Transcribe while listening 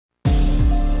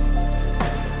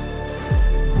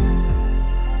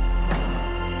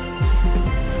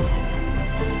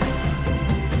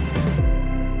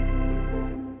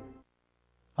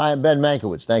Hi, I'm Ben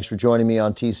Mankiewicz. Thanks for joining me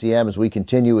on TCM as we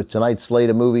continue with tonight's slate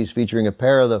of movies featuring a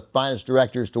pair of the finest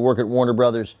directors to work at Warner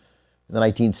Bros. In the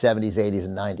 1970s, 80s,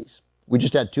 and 90s. We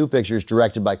just had two pictures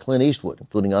directed by Clint Eastwood,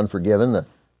 including Unforgiven, the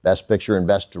Best Picture and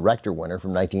Best Director winner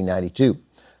from 1992.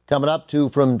 Coming up, two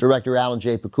from director Alan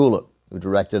J. Pakula, who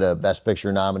directed a Best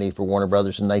Picture nominee for Warner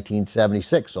Bros. In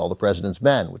 1976, All the President's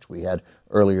Men, which we had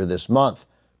earlier this month.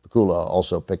 Pakula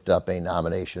also picked up a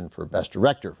nomination for Best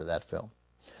Director for that film.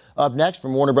 Up next,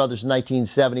 from Warner Bros. In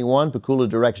 1971, Pakula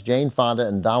directs Jane Fonda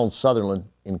and Donald Sutherland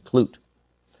in Klute.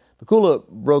 Pakula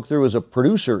broke through as a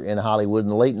producer in Hollywood in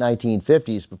the late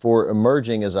 1950s before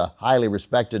emerging as a highly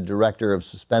respected director of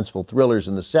suspenseful thrillers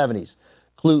in the 70s.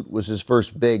 Klute was his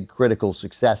first big critical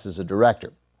success as a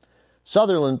director.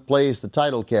 Sutherland plays the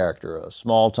title character, a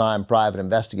small-time private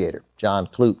investigator, John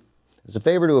Klute. As a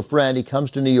favor to a friend, he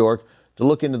comes to New York to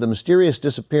look into the mysterious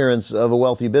disappearance of a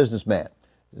wealthy businessman.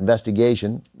 His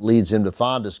investigation leads him to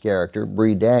Fonda's character,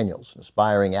 Bree Daniels, an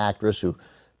aspiring actress who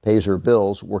pays her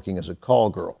bills working as a call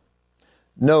girl.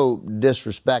 No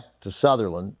disrespect to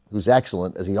Sutherland, who's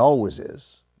excellent, as he always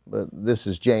is, but this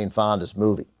is Jane Fonda's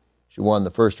movie. She won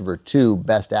the first of her two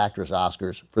Best Actress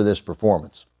Oscars for this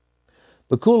performance.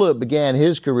 Pakula began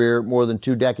his career more than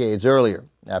 2 decades earlier.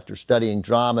 After studying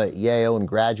drama at Yale and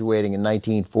graduating in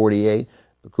 1948,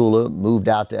 Pakula moved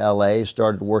out to L.A.,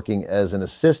 started working as an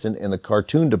assistant in the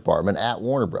cartoon department at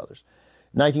Warner Bros.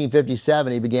 In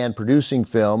 1957, he began producing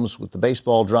films with the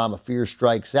baseball drama Fear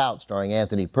Strikes Out, starring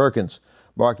Anthony Perkins,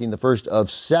 marking the first of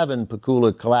 7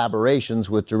 Pakula collaborations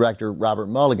with director Robert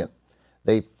Mulligan.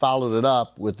 They followed it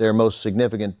up with their most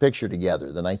significant picture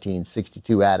together, the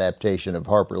 1962 adaptation of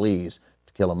Harper Lee's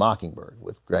To Kill a Mockingbird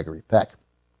with Gregory Peck.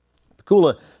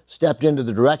 Pakula stepped into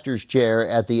the director's chair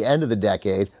at the end of the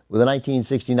decade with a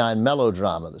 1969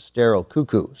 melodrama, The Sterile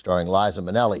Cuckoo, starring Liza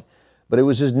Minnelli. But it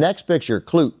was his next picture,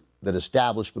 Klute, that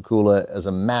established Pakula as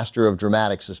a master of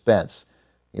dramatic suspense.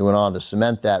 He went on to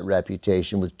cement that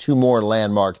reputation with 2 more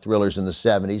landmark thrillers in the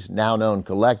 70s, now known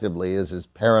collectively as his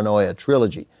Paranoia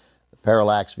trilogy, The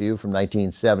Parallax View from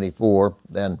 1974,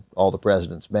 then All the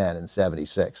President's Men in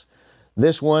 76.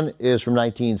 This one is from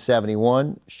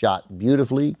 1971, shot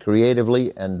beautifully,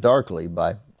 creatively, and darkly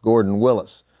by Gordon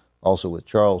Willis, also with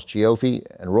Charles Cioffi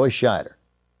and Roy Scheider.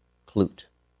 Klute.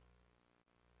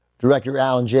 Director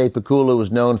Alan J. Pakula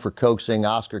was known for coaxing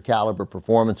Oscar-caliber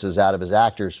performances out of his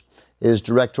actors. His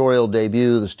directorial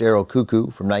debut, The Sterile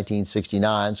Cuckoo from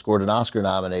 1969, scored an Oscar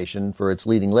nomination for its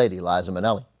leading lady, Liza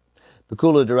Minnelli.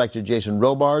 Pakula directed Jason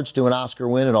Robards to an Oscar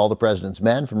win in All the President's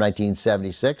Men from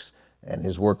 1976, and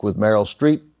his work with Meryl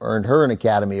Streep earned her an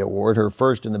Academy Award, her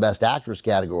first in the Best Actress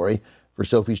category, for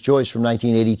Sophie's Choice from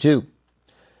 1982.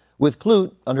 With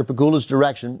Klute, under Pakula's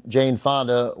direction, Jane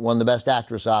Fonda won the Best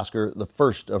Actress Oscar, the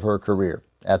first of her career.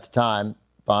 At the time,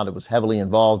 Fonda was heavily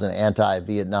involved in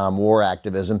anti-Vietnam War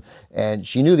activism, and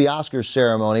she knew the Oscars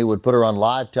ceremony would put her on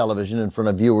live television in front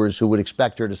of viewers who would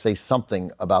expect her to say something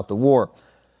about the war.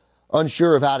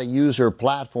 Unsure of how to use her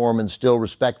platform and still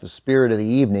respect the spirit of the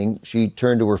evening, she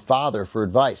turned to her father for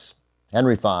advice.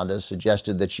 Henry Fonda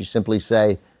suggested that she simply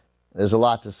say, "There's a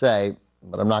lot to say,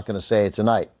 but I'm not going to say it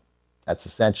tonight." That's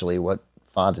essentially what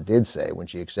Fonda did say when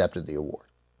she accepted the award.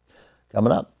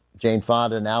 Coming up, Jane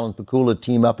Fonda and Alan Pakula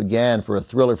team up again for a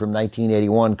thriller from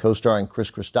 1981 co-starring Chris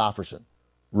Christopherson.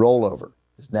 Rollover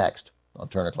is next on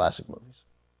Turner Classic Movies.